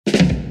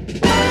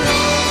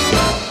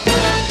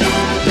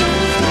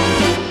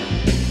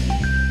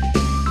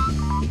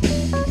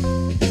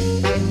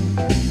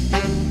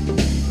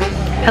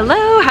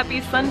Hello,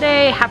 happy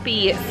Sunday,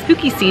 happy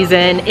spooky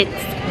season. It's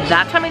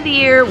that time of the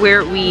year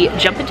where we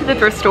jump into the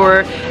thrift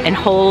store and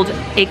hold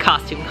a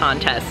costume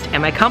contest.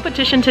 And my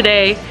competition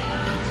today,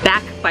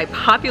 back by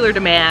popular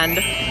demand.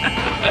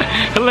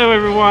 Hello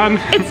everyone.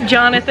 It's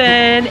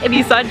Jonathan. If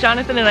you saw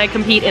Jonathan and I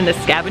compete in the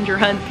scavenger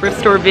hunt thrift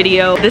store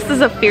video, this is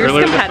a fierce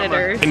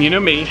competitor. And you know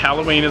me,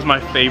 Halloween is my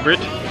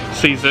favorite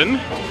season.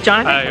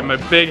 Jonathan, I am a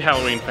big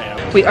Halloween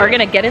fan. We are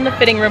gonna get in the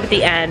fitting room at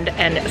the end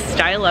and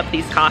style up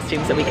these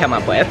costumes that we come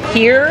up with.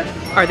 Here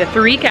are the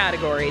 3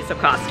 categories of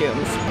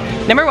costumes.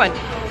 Number 1,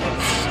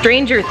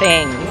 Stranger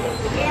Things.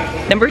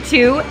 Number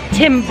 2,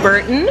 Tim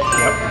Burton.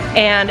 Yep.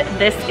 And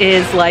this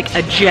is like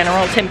a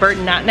general Tim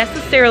Burton, not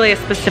necessarily a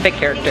specific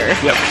character.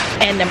 Yep.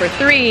 And number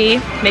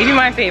 3, maybe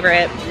my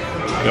favorite,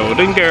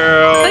 Golden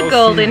Girls. the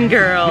Golden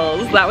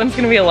Girls. That one's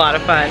gonna be a lot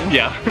of fun.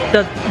 Yeah.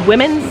 The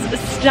women's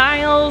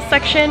style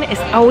section is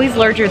always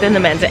larger than the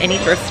men's at any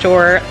thrift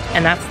store,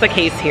 and that's the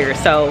case here.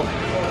 So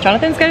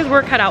Jonathan's got his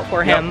work cut out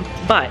for him,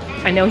 but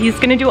I know he's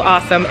gonna do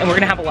awesome, and we're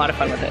gonna have a lot of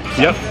fun with it.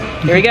 So Yep.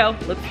 here we go,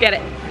 let's get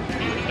it.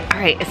 All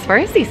right, as far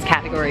as these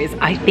categories,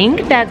 I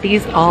think that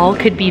these all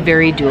could be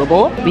very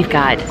doable. We've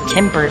got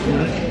Tim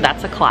Burton,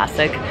 that's a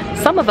classic.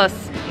 Some of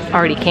us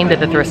already came to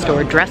the thrift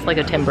store dressed like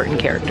a Tim Burton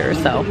character,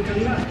 so.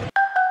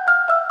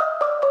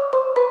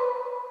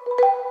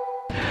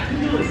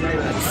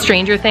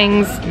 Stranger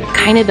Things,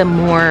 kind of the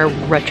more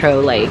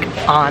retro, like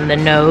on the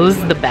nose,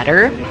 the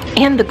better.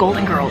 And the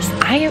Golden Girls,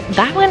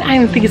 that one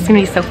I think is gonna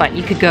be so fun.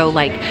 You could go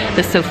like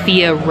the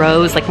Sophia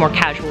Rose, like more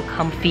casual,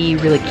 comfy,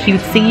 really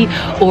cutesy,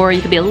 or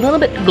you could be a little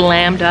bit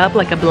glammed up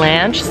like a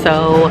Blanche,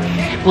 so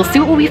we'll see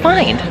what we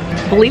find.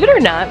 Believe it or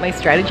not, my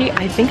strategy,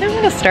 I think I'm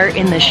gonna start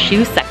in the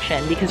shoe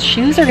section because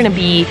shoes are gonna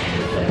be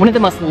one of the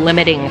most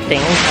limiting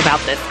things about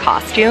this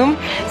costume.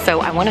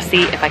 So I wanna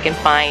see if I can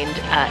find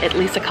at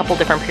least a couple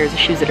different pairs of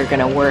shoes that are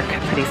gonna work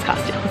for these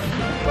costumes.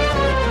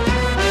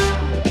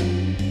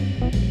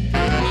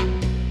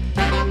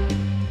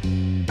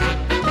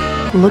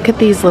 Look at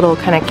these little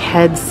kind of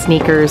Keds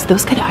sneakers.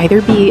 Those could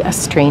either be a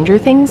Stranger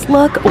Things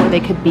look or they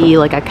could be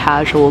like a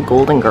casual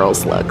Golden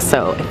Girls look.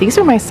 So if these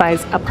are my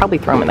size, I'll probably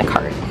throw them in the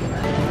cart.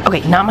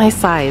 Okay, not my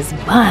size,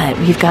 but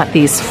we've got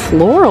these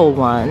floral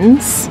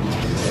ones.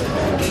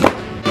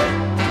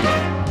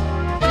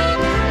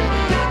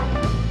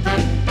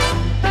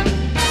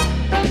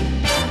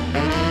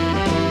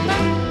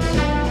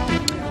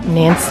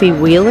 Nancy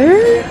Wheeler?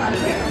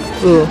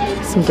 Ooh,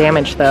 some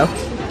damage though.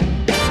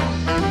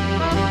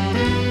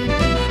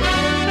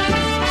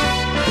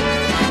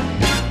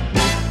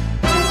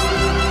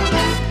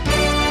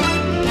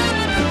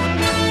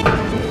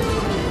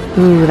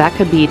 Ooh, that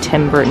could be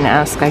Tim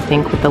Burton-esque, I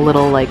think, with the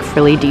little like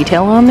frilly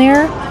detail on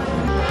there.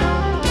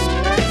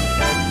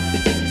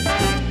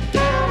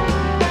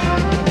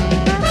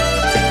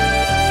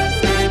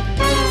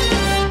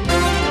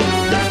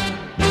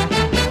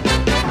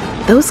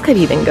 Those could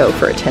even go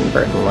for a Tim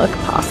Burton look,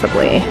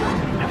 possibly.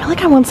 I feel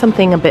like I want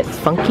something a bit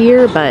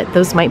funkier, but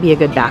those might be a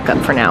good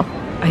backup for now.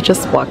 I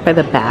just walked by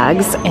the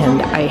bags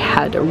and I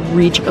had to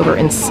reach over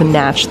and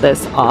snatch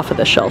this off of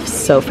the shelf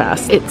so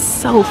fast. It's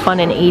so fun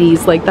in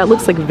 80s, like that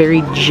looks like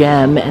very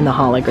Gem in the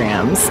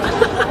holograms.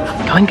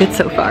 Going good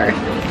so far.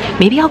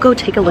 Maybe I'll go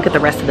take a look at the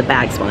rest of the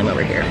bags while I'm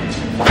over here.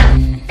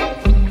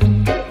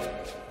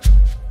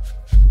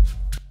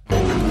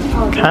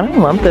 Kind of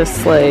want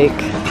this like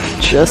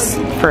just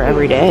for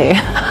every day.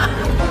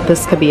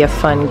 This could be a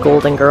fun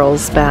Golden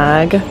Girls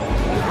bag.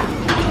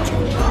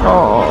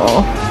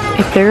 Oh,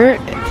 if there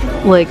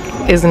like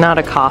is not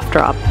a cough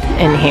drop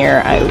in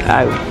here,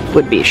 I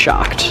would be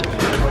shocked.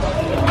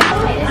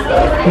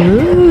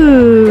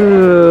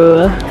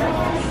 Ooh,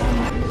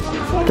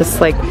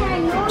 this like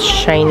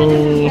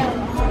shiny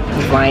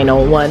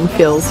vinyl one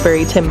feels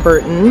very Tim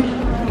Burton.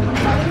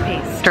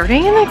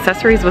 Starting in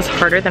accessories was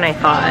harder than I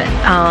thought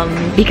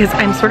because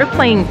I'm sort of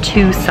playing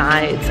 2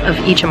 sides of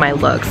each of my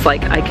looks.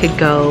 Like I could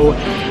go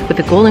with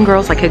the Golden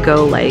Girls, I could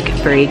go like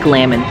very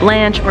glam and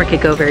Blanche, or I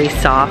could go very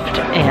soft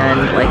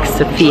and like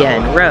Sophia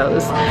and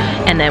Rose.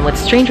 And then with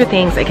Stranger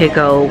Things, I could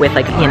go with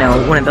like, you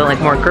know, one of the like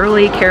more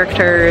girly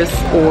characters,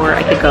 or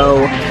I could go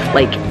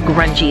like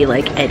grungy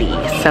like Eddie.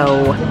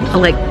 So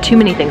like too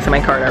many things in my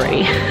cart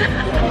already.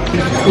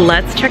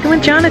 Let's check in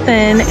with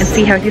Jonathan and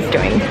see how he's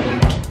doing.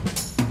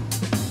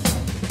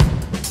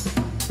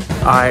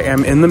 I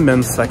am in the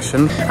men's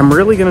section. I'm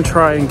really gonna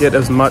try and get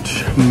as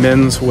much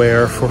men's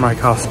wear for my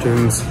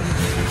costumes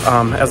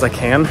as I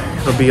can.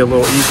 It'll be a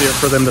little easier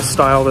for them to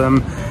style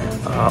them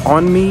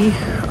on me.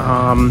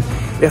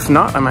 If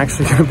not, I'm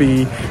actually gonna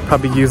be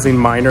probably using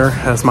Minor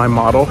as my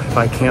model if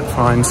I can't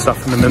find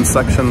stuff in the men's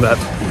section that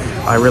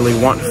I really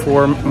want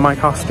for my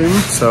costume.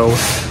 So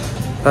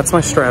that's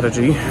my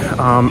strategy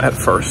at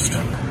first.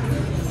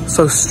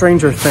 So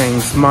Stranger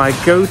Things, my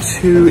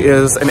go-to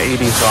is an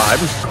 80s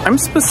vibe. I'm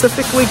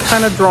specifically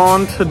kind of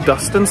drawn to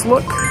Dustin's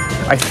look.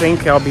 I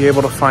think I'll be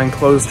able to find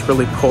clothes to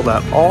really pull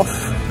that off.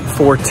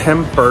 for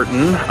Tim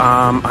Burton.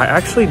 I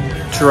actually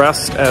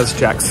dressed as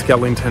Jack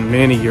Skellington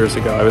many years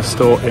ago. I was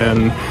still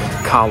in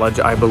college,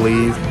 I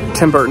believe.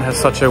 Tim Burton has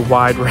such a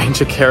wide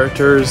range of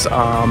characters.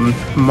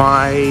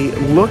 My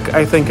look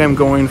I think I'm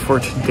going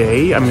for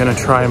today, I'm gonna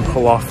try and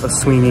pull off a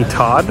Sweeney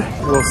Todd.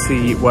 We'll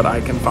see what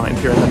I can find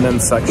here in the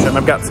men's section.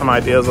 I've got some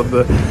ideas of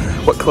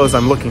what clothes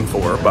I'm looking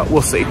for, but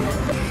we'll see.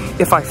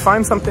 If I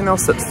find something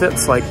else that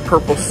fits, like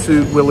purple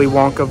suit, Willy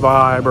Wonka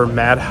vibe, or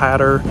Mad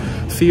Hatter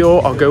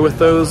feel, I'll go with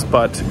those,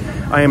 but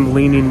I am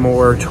leaning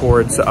more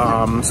towards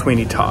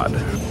Sweeney Todd.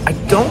 I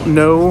don't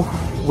know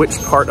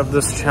which part of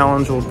this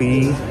challenge will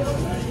be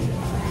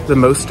the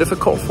most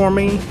difficult for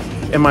me.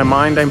 In my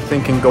mind, I'm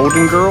thinking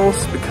Golden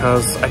Girls,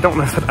 because I don't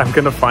know that I'm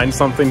gonna find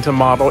something to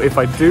model. If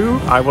I do,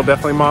 I will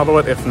definitely model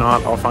it. If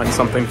not, I'll find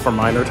something for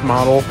Minor to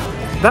model.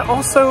 That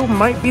also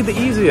might be the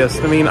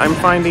easiest. I mean, I'm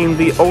finding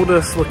the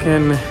oldest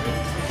looking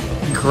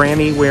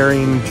granny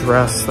wearing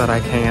dress that I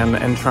can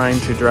and trying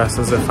to dress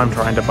as if I'm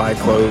trying to buy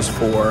clothes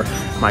for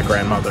my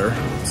grandmother.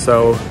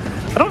 So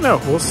I don't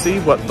know, we'll see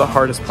what the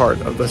hardest part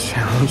of this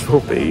challenge will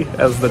be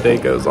as the day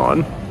goes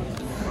on.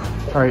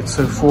 All right,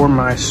 so for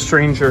my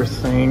Stranger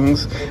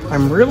Things,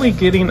 I'm really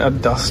getting a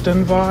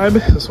Dustin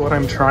vibe is what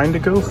I'm trying to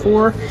go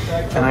for.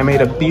 And I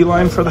made a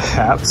beeline for the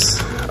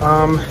hats.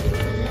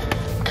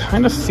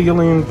 Kind of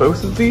feeling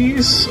both of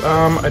these.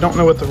 I don't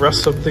know what the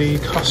rest of the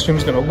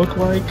costume's gonna look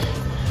like,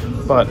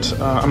 but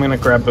I'm gonna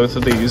grab both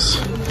of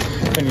these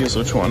and use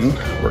which one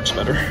works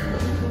better.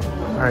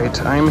 All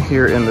right, I'm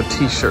here in the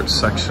t-shirt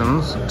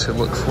sections to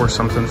look for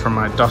something for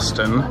my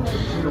Dustin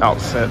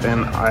outfit,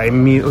 and I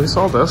immediately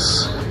saw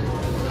this.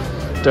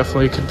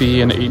 Definitely could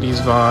be an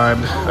 80s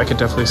vibe. I could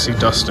definitely see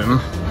Dustin.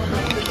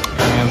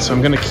 And so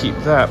I'm gonna keep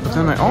that, but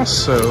then I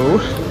also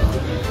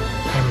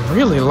am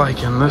really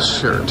liking this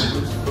shirt.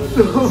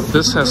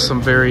 This has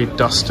some very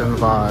Dustin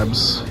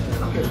vibes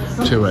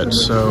to it,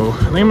 so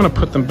I think I'm gonna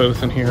put them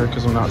both in here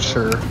because I'm not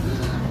sure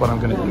what I'm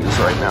gonna use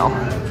right now.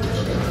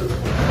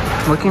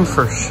 I'm looking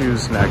for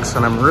shoes next,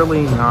 and I'm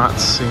really not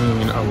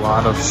seeing a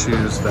lot of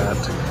shoes that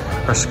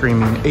are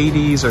screaming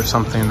 80s or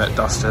something that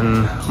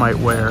Dustin might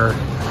wear.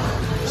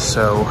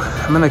 So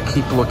I'm gonna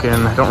keep looking.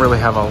 I don't really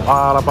have a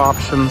lot of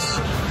options,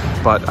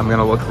 but I'm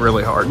gonna look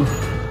really hard.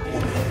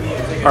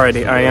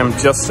 Alrighty, I am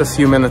just a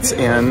few minutes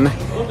in,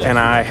 and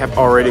I have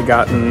already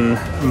gotten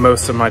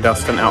most of my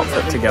Dustin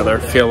outfit together,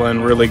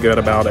 feeling really good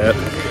about it.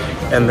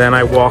 And then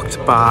I walked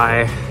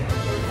by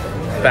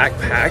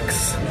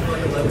backpacks,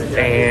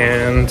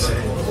 and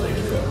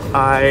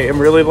I am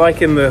really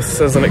liking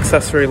this as an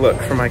accessory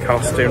look for my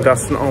costume.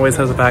 Dustin always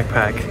has a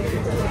backpack.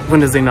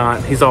 When does he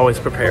not? He's always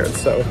prepared,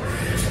 so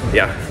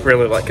yeah,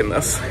 really liking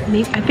this.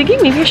 I'm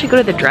thinking maybe I should go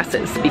to the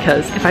dresses,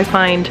 because if I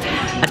find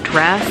a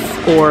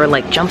dress or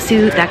like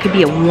jumpsuit, that could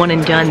be a one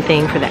and done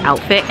thing for the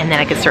outfit, and then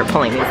I could start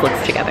pulling these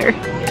looks together.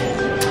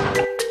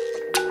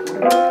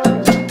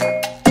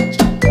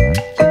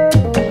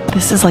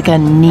 This is like a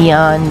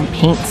neon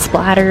paint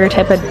splatter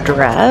type of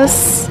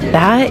dress.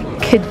 That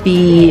could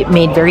be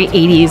made very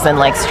 80s and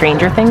like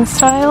Stranger Things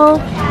style,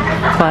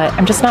 but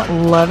I'm just not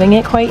loving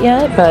it quite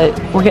yet, but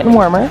we're getting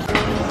warmer.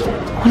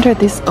 I wonder if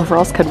these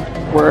overalls could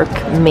work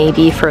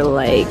maybe for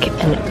like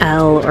an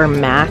L or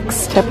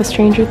Max type of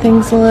Stranger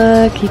Things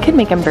look. You could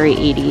make them very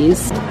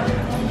 80s.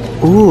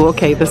 Ooh,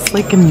 okay, this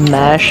like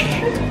mesh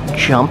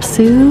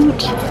jumpsuit.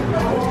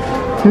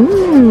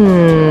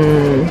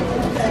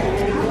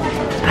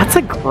 That's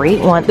a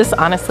great one. This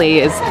honestly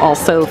is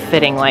also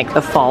fitting like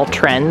the fall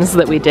trends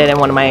that we did in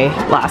one of my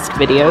last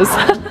videos.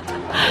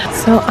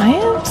 So I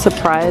am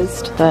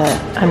surprised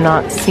that I'm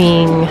not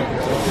seeing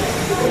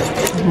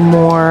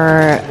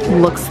more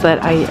looks that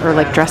or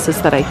like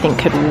dresses that I think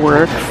could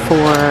work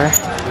for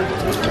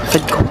the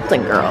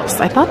Golden Girls.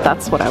 I thought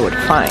that's what I would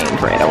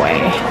find right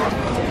away.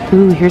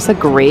 Ooh, here's a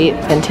great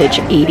vintage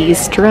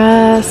 80s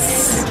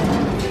dress.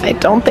 I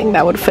don't think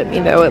that would fit me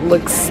though. It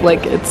looks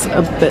like it's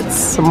a bit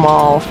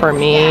small for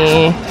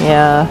me.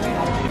 Yeah.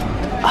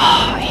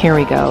 Oh, here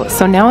we go.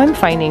 So now I'm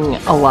finding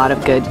a lot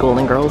of good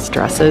Golden Girls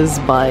dresses,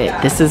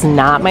 but this is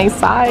not my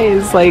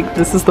size. Like,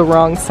 this is the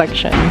wrong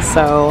section.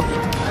 So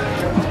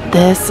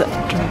this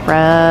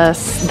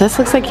dress, this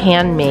looks like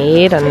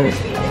handmade and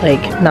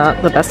like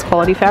not the best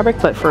quality fabric,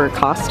 but for a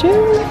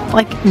costume,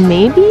 like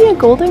maybe a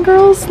Golden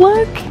Girls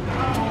look.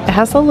 It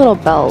has a little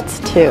belt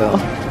too.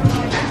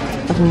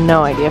 I have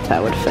no idea if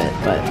that would fit,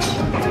 but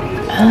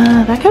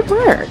that could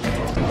work.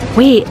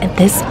 Wait,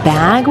 this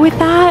bag with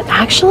that?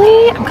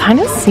 Actually, I'm kind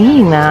of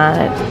seeing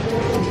that.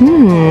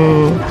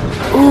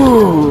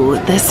 Ooh,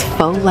 this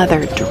faux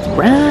leather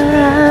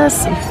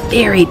dress.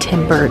 Very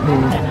Tim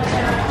Burton.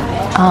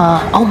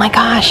 Oh my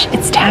gosh,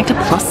 it's tagged to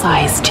plus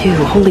size too.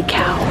 Holy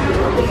cow.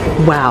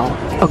 Wow.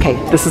 Okay,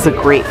 this is a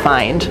great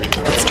find.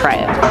 Let's try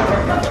it.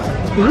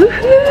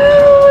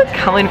 Woohoo!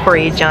 Coming for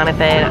you,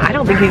 Jonathan. I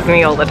don't think he's gonna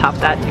be able to top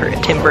that for a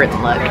Tim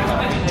Burton look.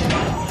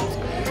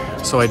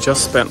 So I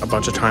just spent a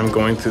bunch of time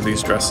going through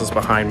these dresses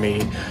behind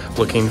me,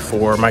 looking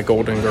for my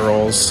Golden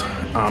Girls,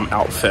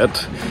 outfit.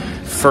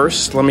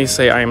 First, let me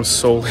say I am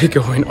solely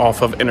going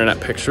off of internet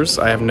pictures.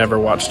 I have never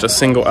watched a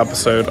single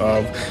episode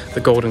of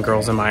The Golden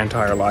Girls in my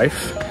entire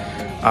life.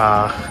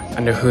 I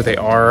know who they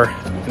are.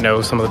 I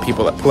know some of the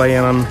people that play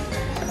in them.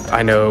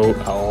 I know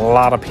a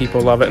lot of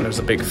people love it and there's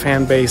a big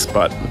fan base,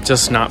 but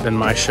just not been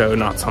my show,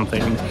 not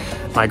something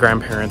my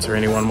grandparents or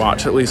anyone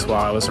watched, at least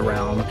while I was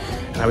around.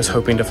 And I was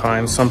hoping to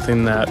find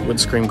something that would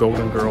scream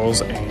Golden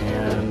Girls,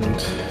 and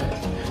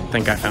I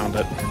think I found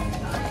it.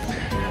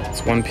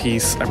 It's one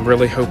piece. I'm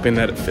really hoping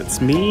that it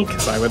fits me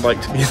because I would like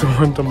to be the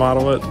one to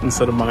model it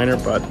instead of Minor,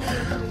 but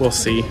we'll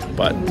see.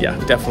 But yeah,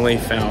 definitely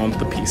found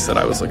the piece that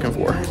I was looking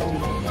for.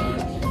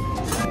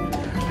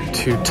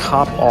 To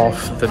top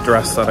off the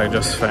dress that I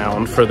just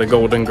found for the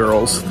Golden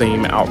Girls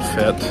theme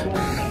outfit,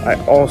 I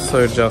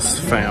also just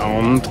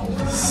found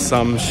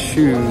some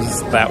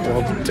shoes that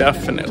will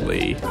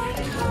definitely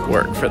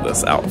work for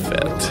this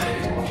outfit.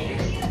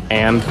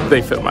 And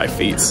they fit my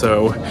feet,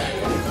 so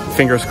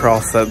fingers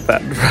crossed that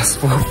that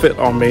dress will fit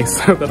on me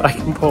so that I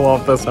can pull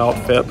off this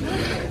outfit.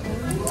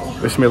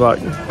 Wish me luck.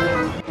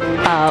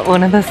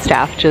 One of the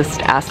staff just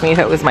asked me if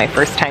it was my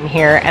first time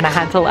here, and I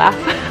had to laugh.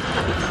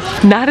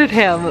 Not at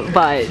him,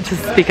 but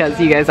just because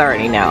you guys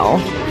already know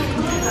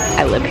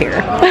I live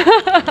here.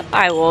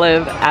 I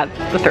live at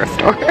the thrift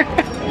store.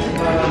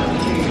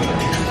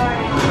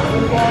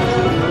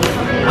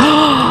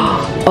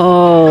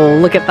 Oh,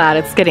 look at that.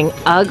 It's getting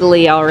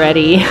ugly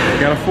already.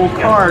 Got a full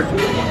cart.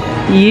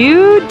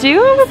 You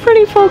do have a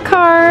pretty full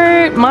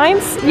cart.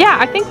 Mine's, yeah,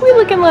 I think we're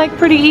looking like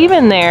pretty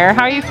even there.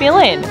 How are you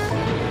feeling?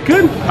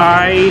 Good.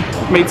 I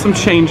made some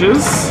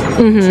changes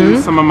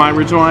to some of my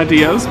original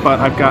ideas,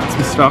 but I've got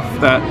some stuff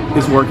that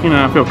is working and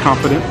I feel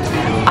confident.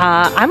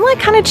 I'm like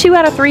kind of 2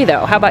 out of 3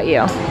 though. How about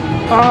you?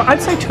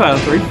 I'd say 2 out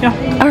of 3,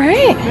 yeah. All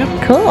right,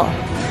 Yeah. Cool.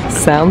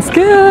 Sounds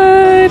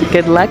good.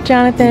 Good luck,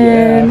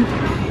 Jonathan.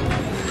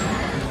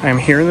 Yeah. I'm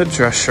here in the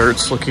dress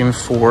shirts looking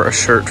for a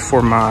shirt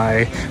for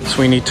my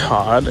Sweeney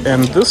Todd,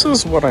 and this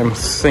is what I'm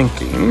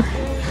thinking.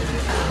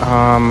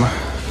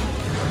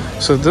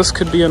 So this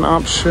could be an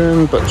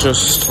option, but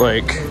just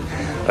like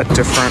a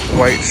different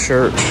white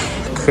shirt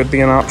could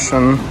be an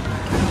option.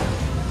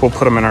 We'll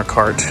put them in our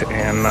cart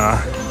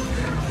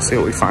and see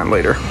what we find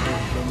later.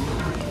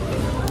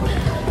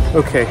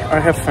 Okay,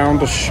 I have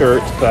found a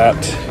shirt that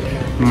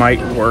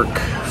might work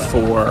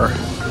for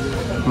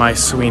my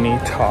Sweeney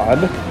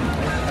Todd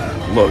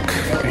look,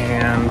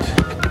 and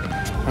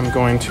I'm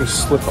going to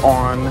slip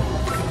on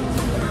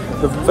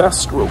the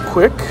vest real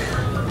quick.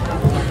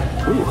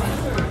 Ooh,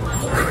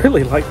 I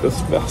really like this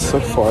vest so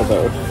far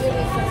though.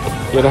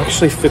 It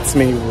actually fits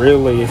me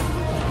really,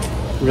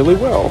 really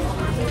well.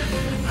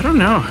 I don't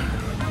know.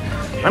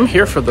 I'm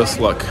here for this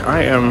look.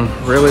 I am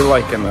really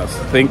liking this.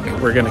 I think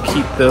we're gonna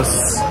keep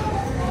this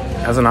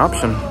as an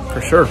option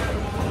for sure.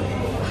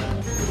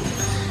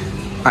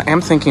 I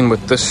am thinking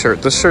with this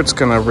shirt's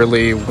gonna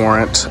really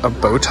warrant a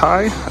bow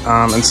tie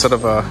instead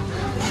of a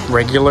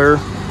regular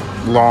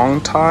long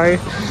tie.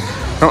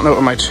 I don't know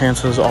what my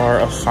chances are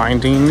of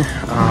finding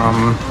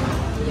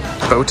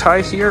bow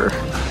tie here.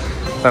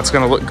 That's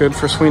gonna look good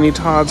for Sweeney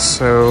Todd,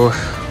 so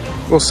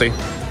we'll see.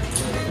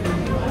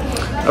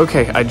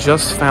 Okay, I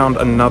just found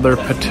another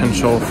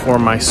potential for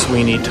my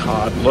Sweeney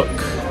Todd look.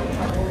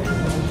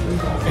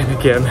 And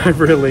again, I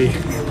really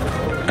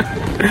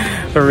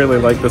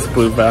like this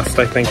blue vest.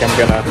 I think I'm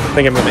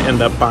gonna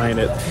end up buying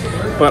it.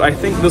 But I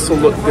think this will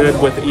look good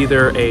with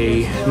either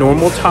a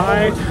normal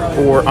tie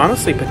or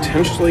honestly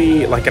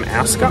potentially like an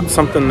ascot,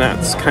 something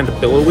that's kind of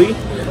billowy.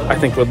 I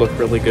think would look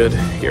really good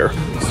here.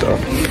 So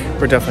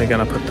we're definitely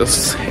gonna put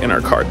this in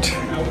our cart.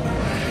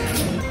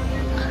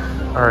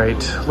 All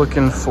right,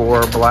 looking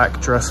for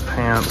black dress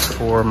pants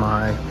for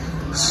my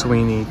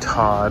Sweeney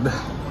Todd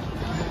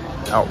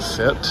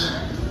outfit.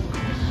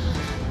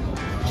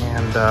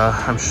 And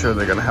I'm sure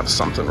they're gonna have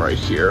something right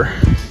here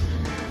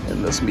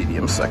in this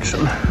medium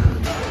section.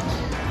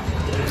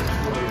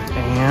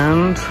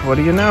 And what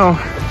do you know?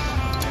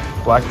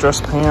 Black dress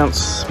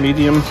pants,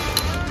 medium,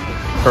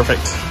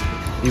 perfect,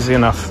 easy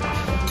enough.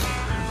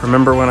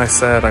 Remember when I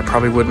said I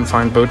probably wouldn't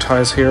find bow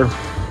ties here?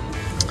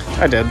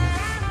 I did.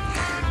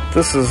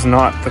 This is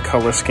not the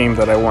color scheme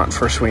that I want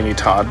for Sweeney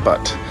Todd,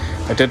 but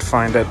I did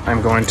find it.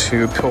 I'm going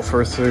to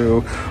pilfer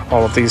through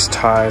all of these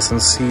ties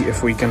and see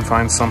if we can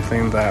find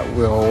something that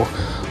will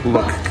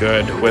look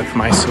good with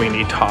my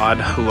Sweeney Todd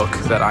look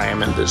that I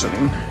am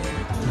envisioning.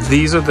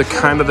 These are the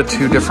kind of the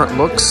 2 different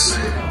looks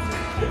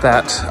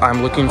that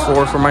I'm looking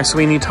for my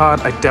Sweeney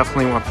Todd. I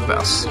definitely want the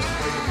vest.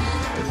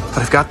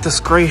 But I've got this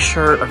gray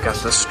shirt, I've got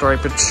this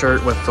striped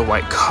shirt with the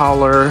white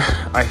collar.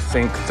 I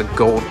think the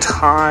gold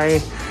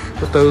tie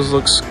with those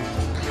looks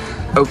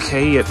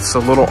okay. It's a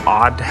little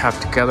odd to have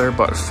together,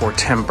 but for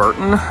Tim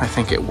Burton, I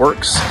think it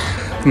works.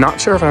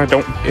 Not sure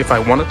if I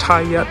want a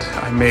tie yet.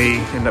 I may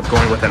end up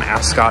going with an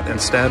ascot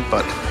instead,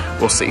 but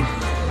we'll see.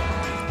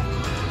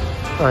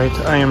 All right,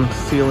 I am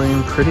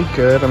feeling pretty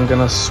good. I'm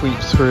gonna sweep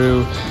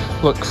through,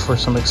 look for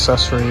some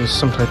accessories,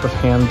 some type of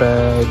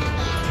handbag,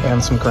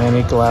 and some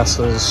granny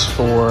glasses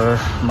for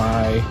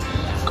my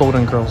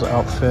Golden Girls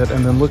outfit,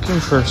 and then looking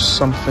for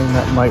something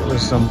that might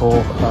resemble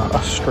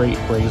a straight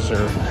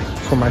blazer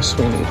for my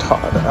Sweeney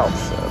Todd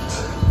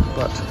outfit.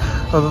 But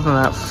other than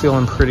that,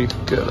 feeling pretty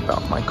good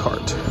about my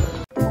cart.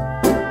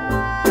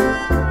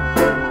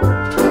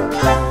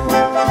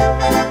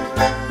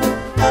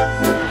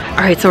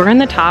 All right, so we're in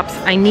the tops.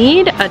 I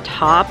need a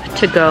top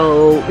to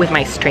go with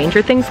my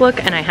Stranger Things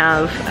look, and I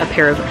have a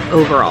pair of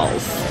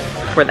overalls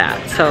for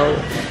that. So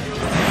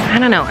I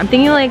don't know, I'm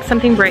thinking like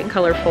something bright and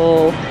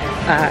colorful,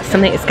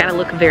 something, it's gotta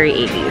look very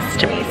 80s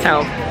to me,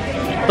 so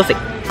we'll see.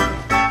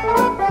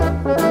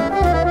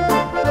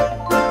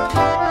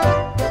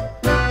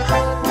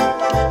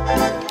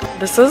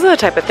 This is the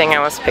type of thing I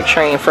was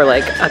picturing for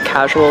like a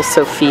casual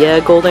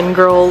Sophia Golden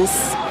Girls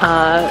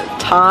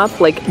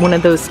top, like one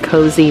of those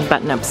cozy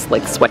button-ups,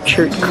 like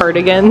sweatshirt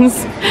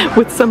cardigans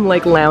with some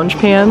like lounge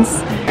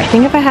pants. I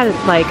think if I had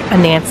like a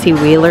Nancy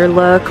Wheeler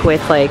look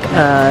with like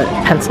a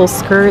pencil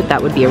skirt,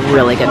 that would be a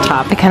really good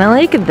top. I kind of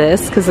like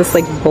this because this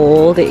like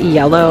bold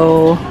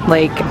yellow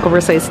like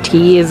oversized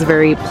tee is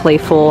very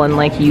playful and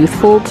like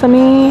youthful to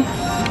me.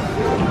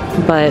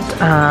 But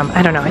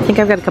I don't know, I think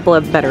I've got a couple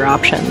of better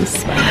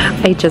options.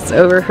 I just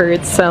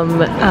overheard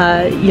some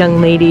young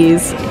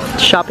ladies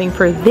shopping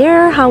for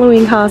their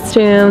Halloween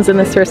costumes in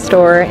the thrift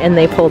store, and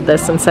they pulled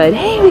this and said,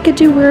 hey, we could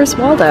do Where's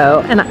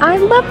Waldo? And I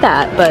love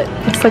that, but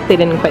looks like they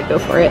didn't quite go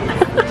for it.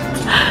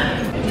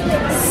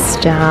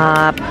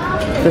 Stop.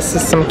 This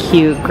is some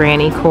cute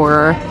granny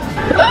core.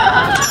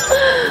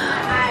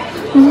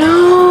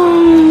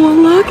 No,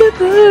 look at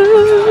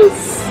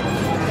this.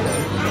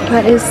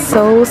 That is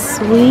so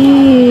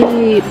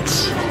sweet.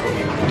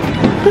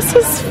 This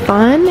is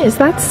fun. Is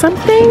that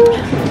something?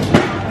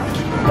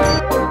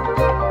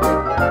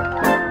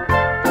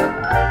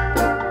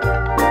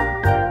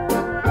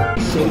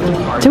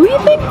 Do we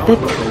think that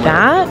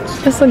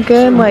that is a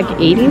good like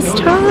 80s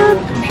top?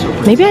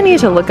 Maybe I need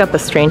to look up a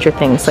Stranger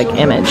Things like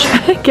image.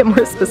 Get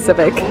more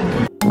specific.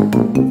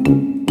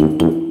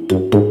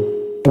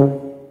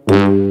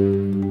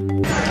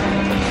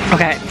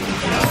 Okay,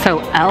 so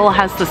Elle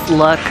has this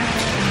look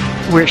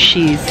where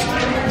she's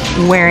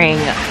wearing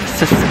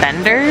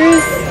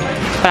suspenders,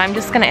 but I'm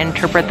just gonna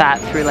interpret that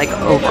through like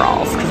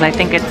overalls because I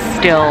think it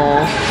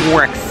still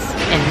works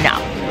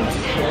enough.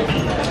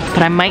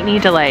 But I might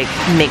need to like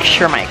make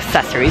sure my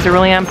accessories are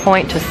really on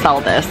point to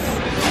sell this.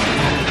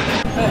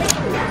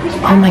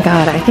 Oh my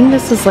god, I think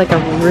this is like a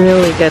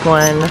really good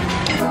one.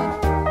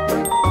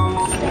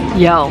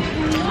 Yo,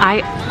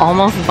 I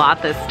almost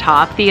bought this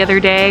top the other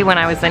day when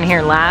I was in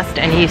here last,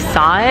 and you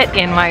saw it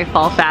in my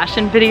fall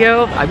fashion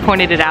video. I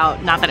pointed it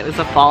out, not that it was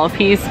a fall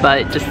piece,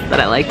 but just that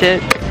I liked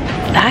it.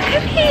 That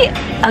could be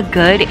a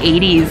good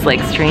 80s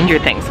like Stranger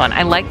Things one.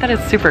 I like that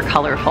it's super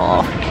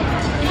colorful.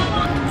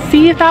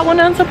 See if that one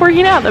ends up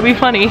working out, that'd be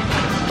funny.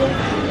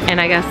 And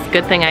I guess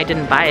good thing I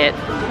didn't buy it.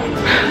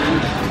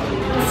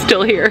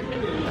 Still here.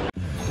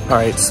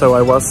 Alright, so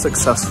I was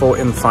successful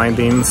in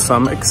finding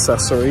some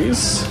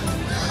accessories.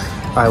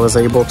 I was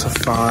able to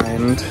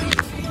find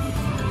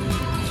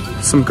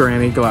some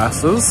granny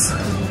glasses.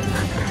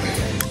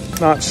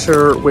 Not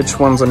sure which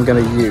ones I'm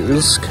gonna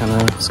use.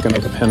 It's gonna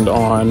depend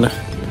on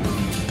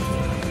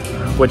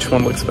which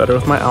one looks better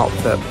with my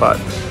outfit, but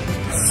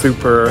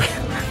super,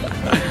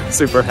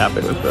 super happy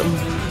with them.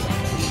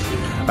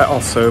 I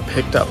also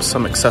picked up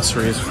some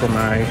accessories for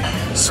my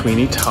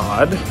Sweeney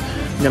Todd.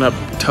 I'm gonna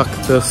tuck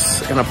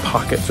this in a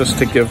pocket just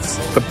to give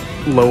the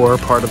lower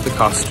part of the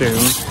costume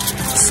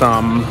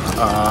some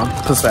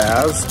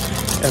pizzazz.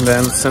 And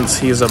then since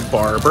he's a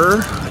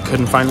barber, I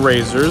couldn't find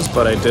razors,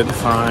 but I did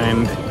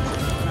find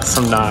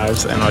some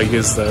knives, and I'll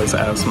use those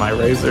as my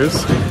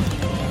razors.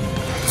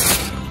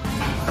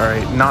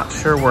 Alright, not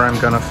sure where I'm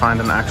gonna find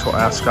an actual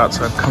ascot,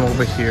 so I've come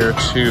over here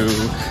to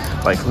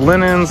like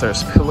linens,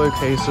 there's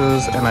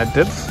pillowcases, and I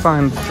did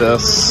find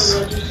this.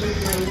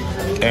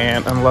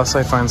 And unless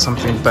I find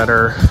something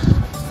better,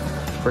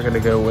 we're gonna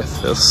go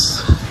with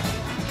this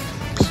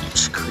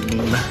peach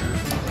cream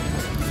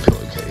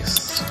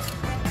pillowcase.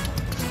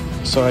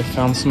 So I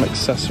found some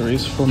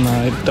accessories for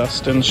my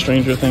Dustin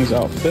Stranger Things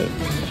outfit.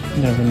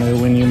 You never know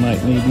when you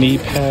might need knee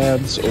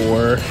pads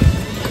or,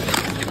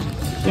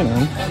 you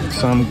know,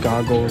 some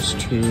goggles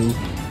to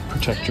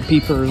protect your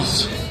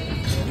peepers.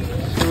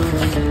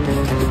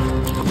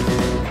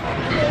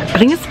 I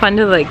think it's fun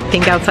to like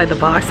think outside the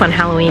box on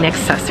Halloween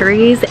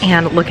accessories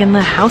and look in the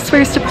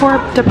housewares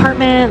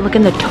department, look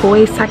in the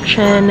toy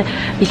section,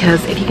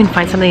 because if you can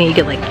find something you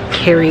could like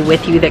carry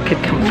with you that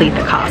could complete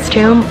the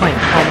costume, like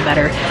all the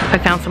better. If I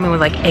found something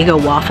with like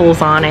Eggo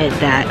waffles on it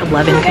that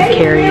 11 could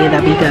carry,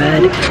 that'd be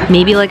good.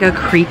 Maybe like a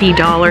creepy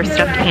doll or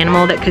stuffed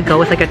animal that could go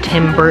with like a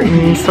Tim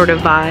Burton sort of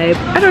vibe.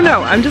 I don't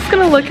know, I'm just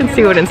gonna look and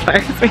see what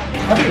inspires me.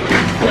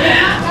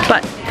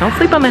 But don't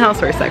sleep on the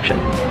houseware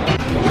section.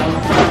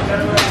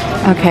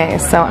 Okay,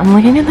 so I'm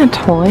looking at the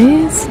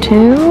toys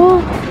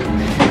too.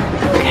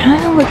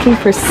 Kind of looking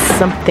for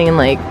something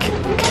like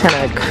kind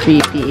of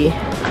creepy.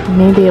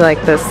 Maybe like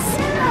this.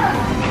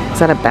 Is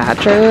that a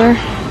badger?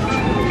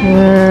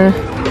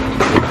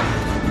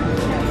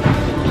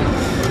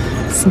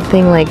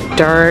 Something like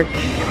dark,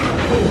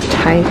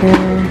 Tiger.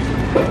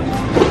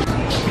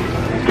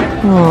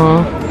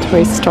 Oh,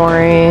 Toy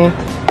Story.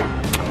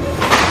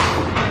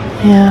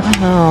 Yeah, I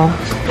don't know.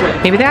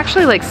 Maybe they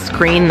actually like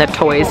screen the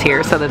toys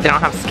here so that they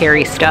don't have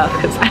scary stuff,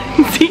 because I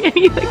didn't see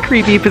any of the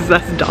creepy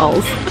possessed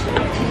dolls.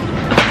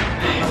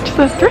 Just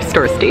a thrift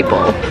store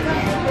staple.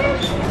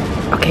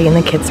 Okay, in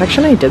the kids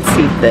section I did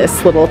see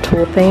this little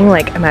tool thing.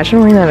 Like, imagine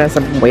wearing that as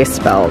a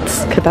waist belt.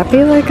 Could that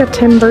be like a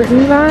Tim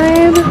Burton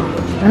vibe?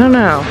 I don't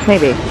know,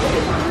 maybe.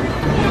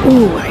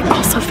 Ooh, I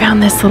also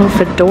found this little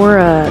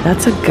fedora.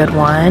 That's a good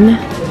one.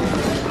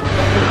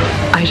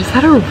 I just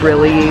had a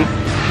really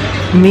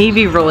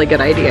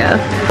good idea.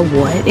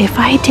 What if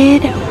I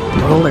did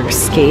roller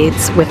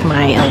skates with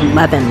my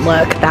 11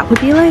 look? That would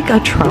be like a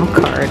trump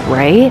card,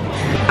 right?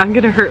 I'm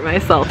gonna hurt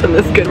myself in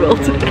this Goodwill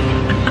today.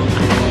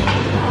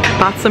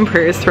 Bought some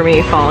prayers for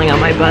me falling on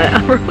my butt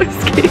on roller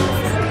skates.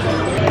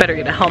 Better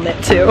get a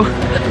helmet too.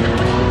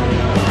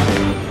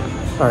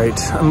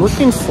 Alright, I'm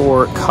looking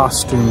for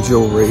costume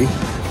jewelry,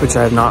 which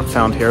I have not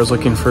found here. I was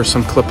looking for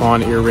some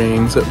clip-on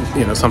earrings, that,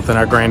 you know, something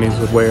our grannies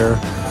would wear.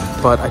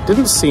 But I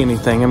didn't see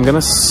anything. I'm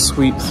gonna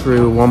sweep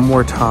through one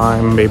more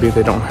time. Maybe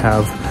they don't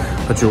have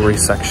a jewelry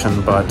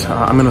section, but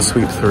I'm gonna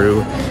sweep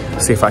through,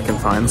 see if I can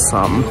find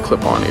some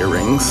clip-on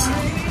earrings.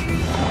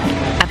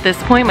 At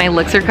this point, my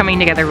looks are coming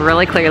together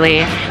really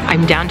clearly.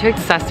 I'm down to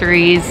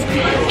accessories,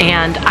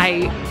 and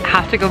I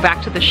have to go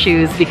back to the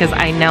shoes because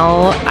I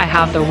know I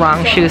have the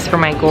wrong shoes for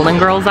my Golden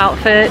Girls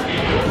outfit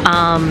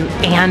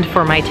and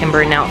for my Tim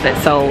Burton outfit.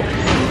 So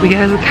we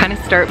gotta kind of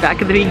start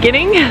back at the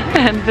beginning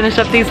and finish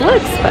up these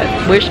looks,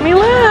 but wish me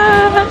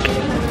luck.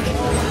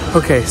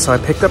 Okay, so I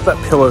picked up that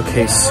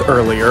pillowcase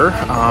earlier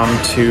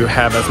to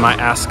have as my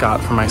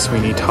ascot for my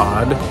Sweeney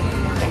Todd,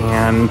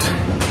 and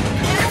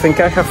I think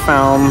I have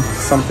found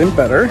something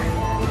better.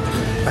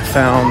 I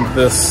found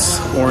this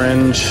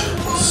orange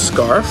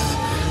scarf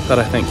that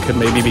I think could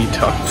maybe be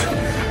tucked,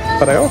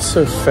 but I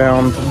also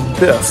found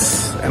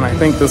this, and I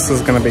think this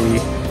is gonna be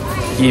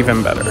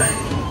even better.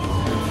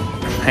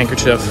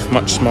 Handkerchief,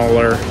 much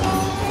smaller,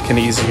 can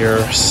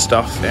easier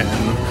stuff and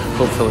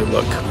hopefully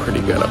look pretty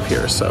good up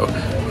here. So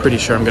pretty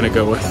sure I'm gonna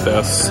go with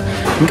this.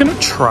 I'm gonna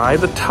try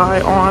the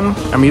tie on.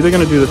 I'm either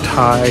gonna do the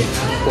tie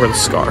or the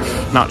scarf.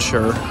 Not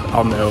sure,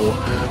 I'll know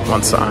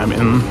once I'm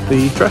in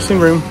the dressing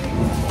room.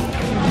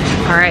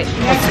 All right,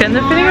 let's get in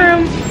the fitting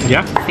room.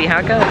 Yeah. See how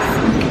it goes.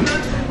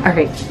 All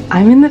right,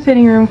 I'm in the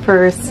fitting room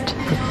first.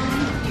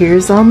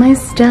 Here's all my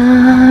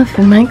stuff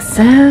and my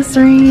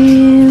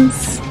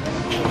accessories.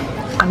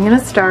 I'm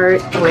gonna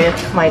start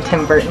with my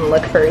Tim Burton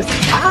look first.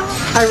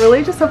 I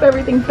really just hope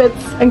everything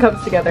fits and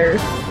comes together.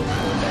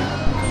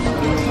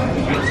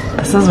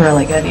 This is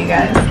really good, you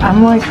guys.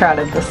 I'm really proud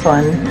of this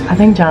one. I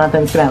think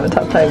Jonathan's gonna have a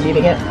tough time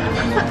beating it.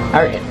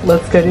 All right,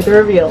 let's go do the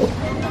reveal.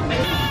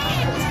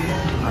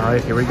 All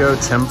right, here we go,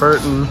 Tim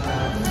Burton.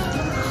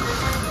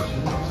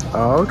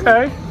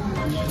 Okay.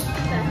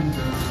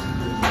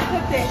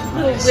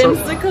 Little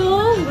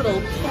whimsical,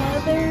 little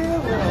feather,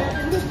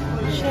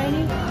 little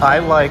shiny. I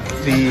like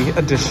the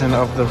addition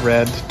of the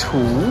red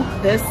tulle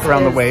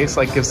around the waist,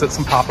 like gives it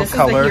some pop of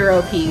color. This is a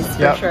hero piece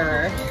for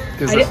sure.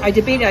 I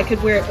debated I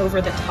could wear it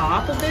over the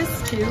top of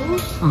this too,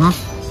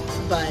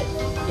 but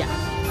yeah,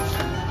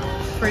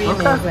 pretty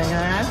amazing,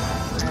 huh?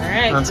 All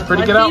right, that's a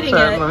pretty good outfit.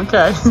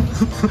 Okay.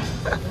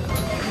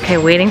 Okay,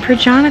 waiting for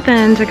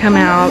Jonathan to come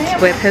out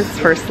with his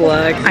first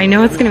look. I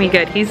know it's gonna be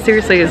good. He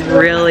seriously is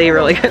really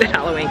good at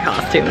Halloween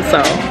costumes,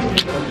 so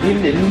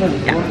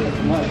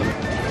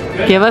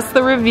yeah. Give us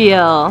the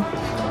reveal.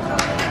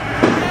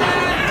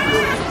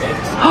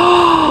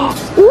 Oh,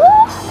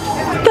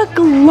 the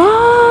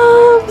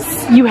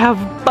gloves! You have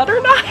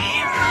butter knives?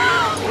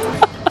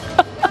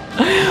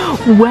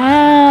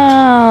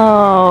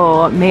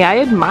 Wow, may I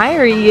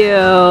admire you? You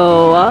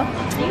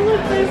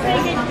look just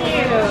like it too.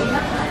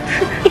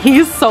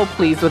 He's so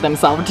pleased with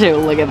himself too.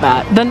 Look at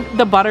that.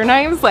 The butter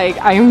knives, like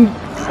I'm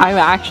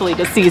actually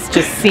deceased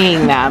just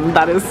seeing them.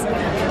 That is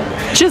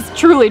just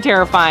truly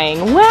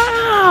terrifying.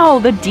 Wow,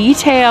 the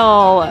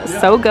detail,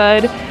 so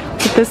good.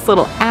 With this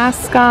little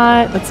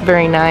ascot, that's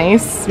very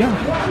nice. Yeah.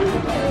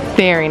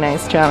 Very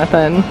nice,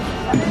 Jonathan.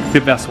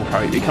 The vest will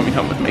probably be coming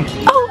home with me.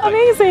 Oh,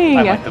 amazing.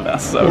 I like the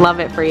vest, so. Love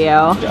it for you.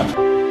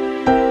 Yeah.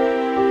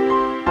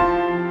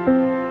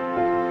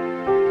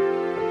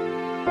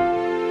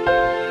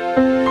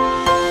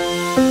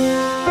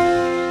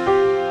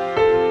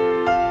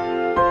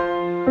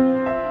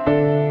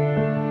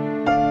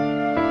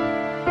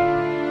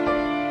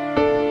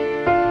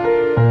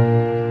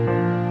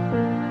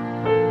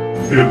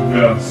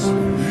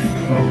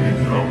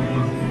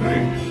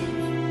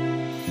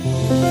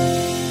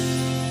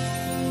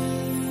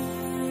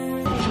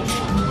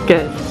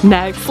 Good.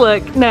 Next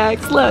look,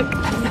 next look.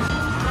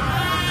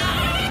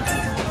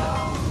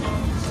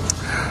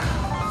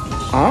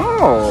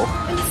 Oh.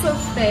 It's a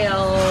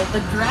fail.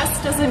 The dress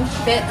doesn't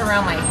fit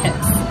around my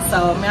hips.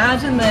 So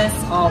imagine this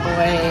all the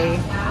way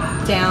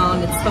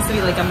down. It's supposed to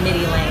be like a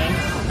midi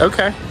length.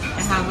 Okay.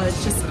 I have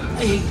just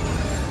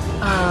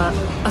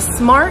a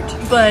smart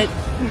but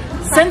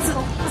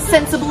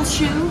sensible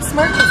shoe,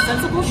 smart but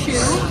sensible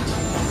shoe,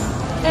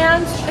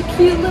 and a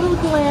cute little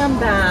glam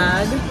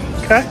bag.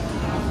 Okay.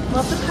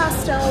 Love the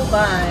pastel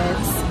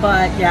vibes,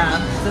 but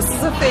yeah, this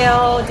is a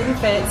fail. It didn't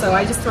fit, so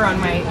I just threw on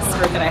my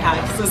skirt that I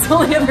had because it was the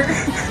only other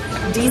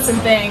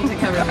decent thing to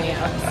cover me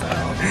up.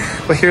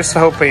 So. Well, here's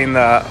hoping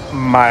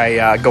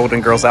my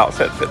Golden Girls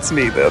outfit fits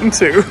me then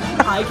too.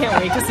 I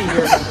can't wait to see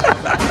yours.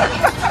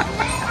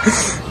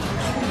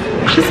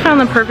 Just found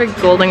the perfect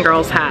Golden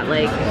Girls hat,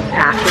 like,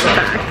 after the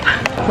fact.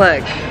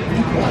 Look.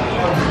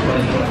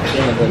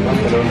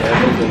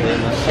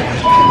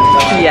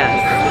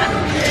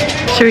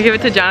 Yes. Should we give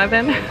it to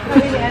Jonathan?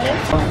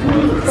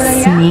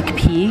 Sneak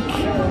peek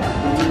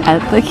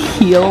at the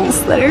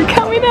heels that are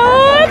coming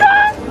on.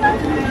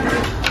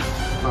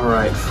 All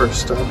right,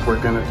 first up,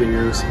 we're gonna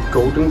do some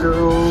Golden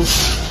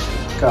Girls.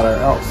 Got our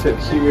outfit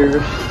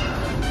here.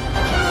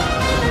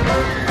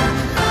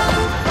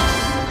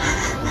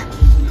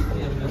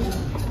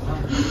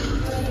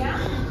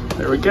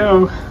 There we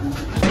go.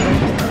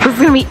 This is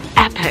gonna be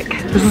epic.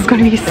 This is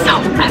gonna be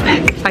so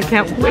epic. I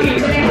can't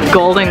wait.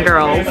 Golden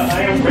Girls.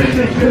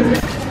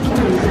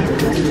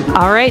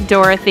 All right,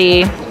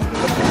 Dorothy,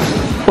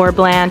 or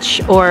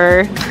Blanche,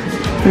 or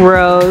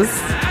Rose.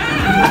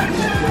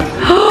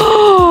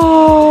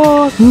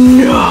 Oh,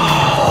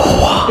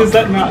 no. Is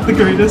that not the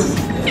greatest?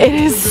 It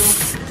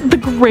is the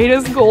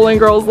greatest Golden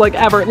Girls look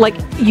ever. Like,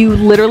 you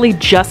literally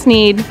just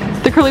need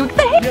the curly wig.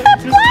 They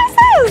have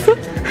glasses!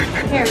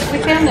 Here, we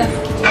found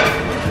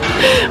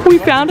this. We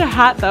found a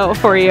hat though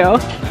for you.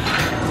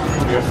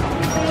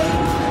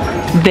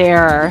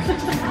 There.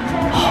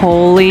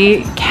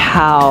 Holy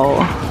cow.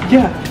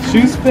 Yeah,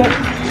 shoes fit.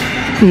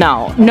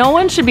 No, no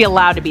one should be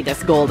allowed to be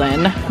this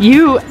golden.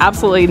 You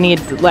absolutely need,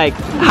 like,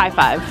 high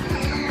five.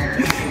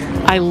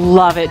 I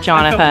love it,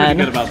 Jonathan. I felt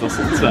pretty good about this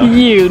one, so.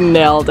 You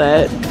nailed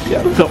it.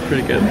 Yeah, felt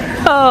pretty good.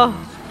 Oh,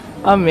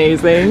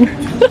 amazing.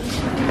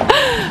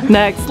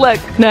 Next look,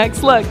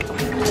 next look.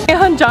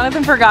 And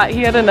Jonathan forgot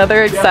he had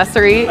another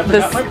accessory.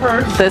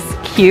 This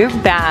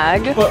cute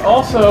bag. But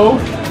also,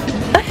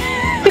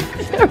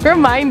 a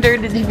reminder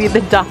to be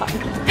the dog.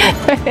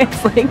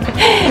 It's like,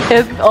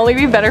 it'd only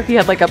be better if he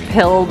had like a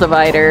pill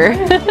divider.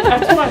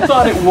 that's what I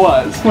thought it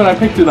was when I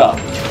picked it up.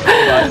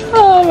 But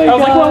oh my god. I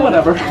was like, well,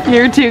 whatever.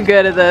 You're too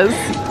good at this.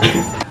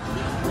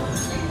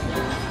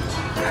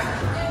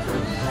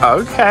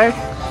 Okay.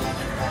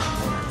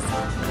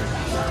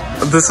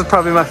 This is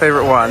probably my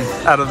favorite one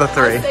out of the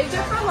three. I saved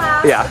it for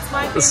last. Yeah. It's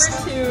my favorite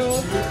too.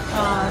 I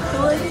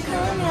feel like you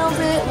kind of nailed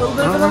it. A little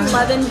bit of an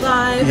 11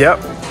 vibe. Yep.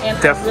 And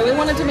I really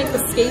wanted to make the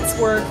skates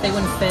work. They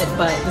wouldn't fit,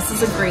 but this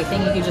is a great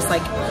thing. You can just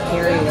like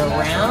carry it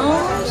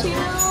around, you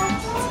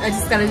know? I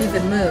just gotta do the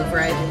move,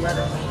 right? And let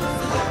it.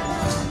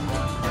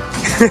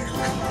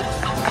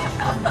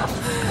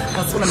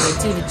 That's what I'm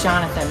gonna do to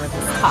Jonathan with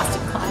this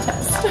costume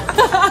contest.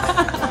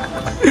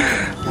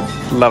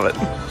 Love it.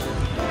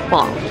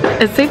 Well,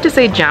 it's safe to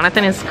say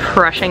Jonathan is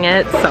crushing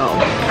it, so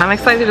I'm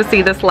excited to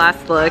see this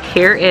last look.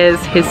 Here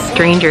is his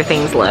Stranger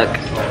Things look.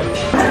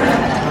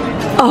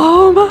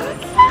 Oh my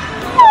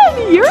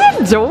god, you're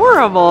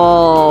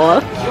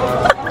adorable.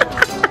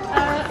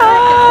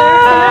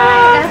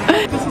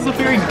 This is a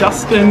very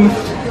Dustin,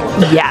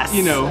 yes,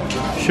 you know,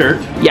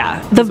 shirt.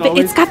 Yeah,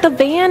 it's got the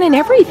van and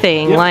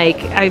everything. Yep. Like,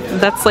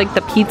 that's like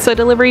the pizza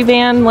delivery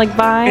van like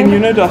vibe. And you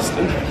know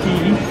Dustin,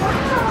 he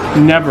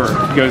never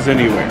goes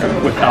anywhere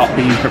without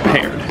being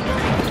prepared.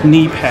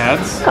 Knee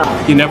pads.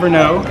 Oh. You never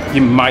know.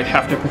 You might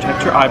have to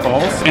protect your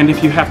eyeballs. And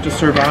if you have to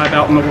survive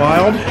out in the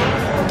wild,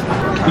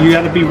 you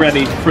gotta be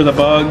ready for the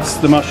bugs,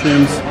 the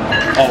mushrooms,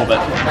 all of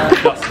it.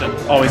 Dustin,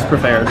 always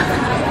prepared.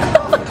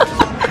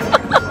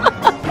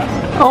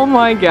 Oh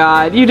my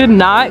god, you did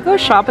not go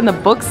shop in the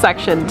book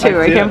section too.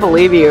 I can't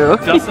believe you.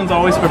 Dustin's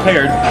always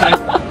prepared. He's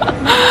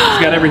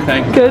got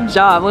everything. Good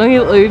job. Let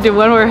me do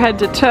one more head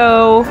to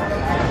toe.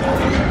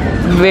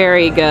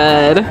 Very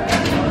good.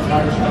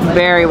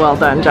 Very well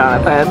done,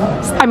 Jonathan.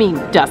 I mean,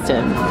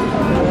 Dustin.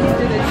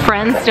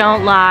 Friends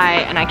don't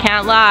lie, and I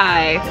can't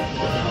lie.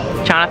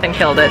 Jonathan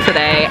killed it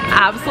today.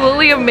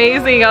 Absolutely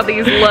amazing on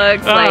these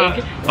looks.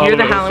 Like, you're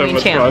the Halloween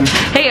champ.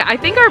 Hey, I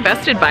think our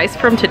best advice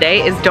from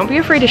today is don't be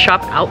afraid to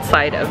shop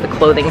outside of the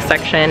clothing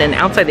section and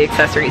outside the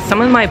accessories.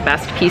 Some of my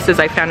best pieces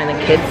I found in the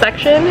kids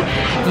section.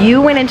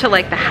 You went into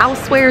like the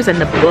housewares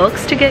and the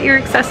books to get your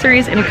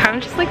accessories, and it kind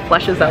of just like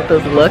fleshes out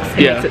those looks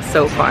and makes it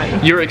so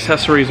fun. Your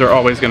accessories are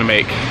always gonna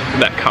make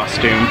that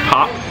costume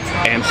pop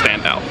and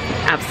stand out.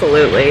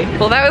 Absolutely.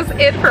 Well, that was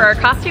it for our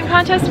costume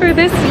contest for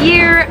this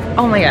year.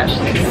 Oh my gosh,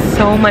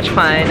 so much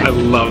fun. I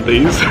love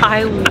these.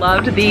 I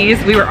loved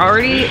these. We're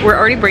already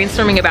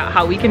brainstorming about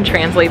how we can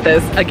translate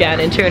this again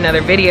into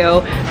another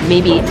video,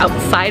 maybe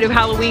outside of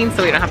Halloween,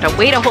 so we don't have to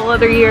wait a whole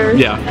other year.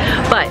 Yeah.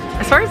 But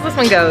as far as this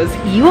one goes,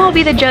 you all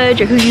be the judge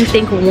of who you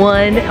think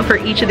won for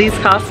each of these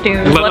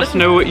costumes. Let us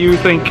know what you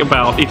think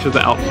about each of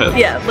the outfits.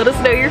 Yeah, let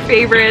us know your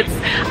favorites.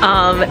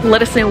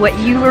 Let us know what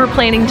you were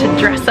planning to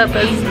dress up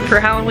as for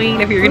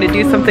Halloween, if you're gonna do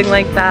do something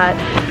like that.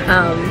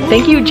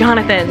 Thank you,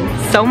 Jonathan,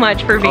 so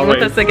much for being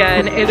with us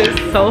again. It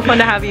is so fun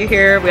to have you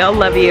here. We all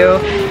love you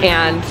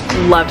and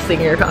love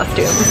seeing your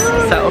costumes.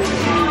 So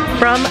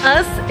from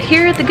us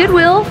here at the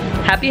Goodwill,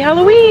 happy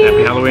Halloween!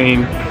 Happy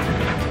Halloween!